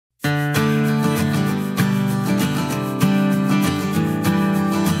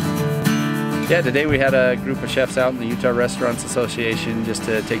Yeah, today we had a group of chefs out in the Utah Restaurants Association just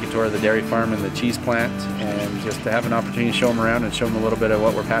to take a tour of the dairy farm and the cheese plant, and just to have an opportunity to show them around and show them a little bit of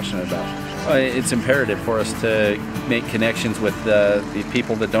what we're passionate about. It's imperative for us to make connections with the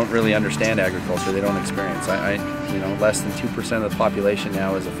people that don't really understand agriculture, they don't experience. You know, less than 2% of the population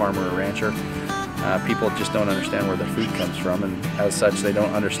now is a farmer or rancher. People just don't understand where their food comes from, and as such they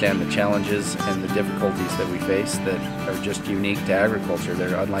don't understand the challenges and the difficulties that we face that are just unique to agriculture.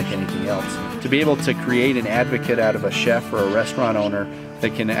 They're unlike anything else. To be able to create an advocate out of a chef or a restaurant owner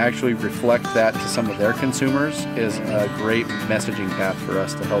that can actually reflect that to some of their consumers is a great messaging path for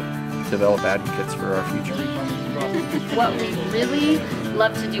us to help develop advocates for our future. What we really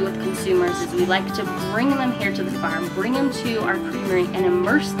love to do with consumers is we like to bring them here to the farm, bring them to our creamery, and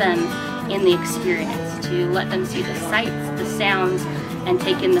immerse them in the experience, to let them see the sights, the sounds, and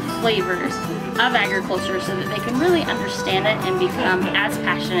take in the flavors of agriculture so that they can really understand it and become as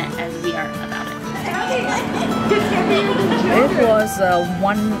passionate as we are about it. It was a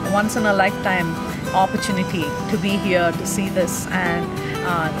once in a lifetime opportunity to be here, to see this, and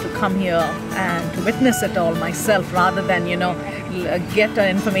to come here and to witness it all myself, rather than, you know, get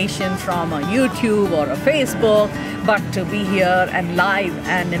information from a YouTube or a Facebook, but to be here and live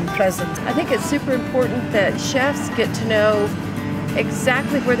and in presence. I think it's super important that chefs get to know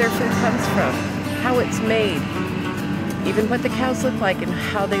exactly where their food comes from, how it's made, even what the cows look like and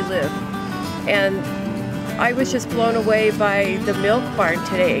how they live. And I was just blown away by the milk barn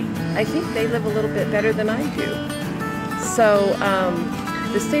today. I think they live a little bit better than I do. So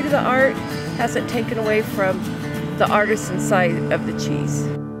the state of the art hasn't taken away from the artisan side of the cheese.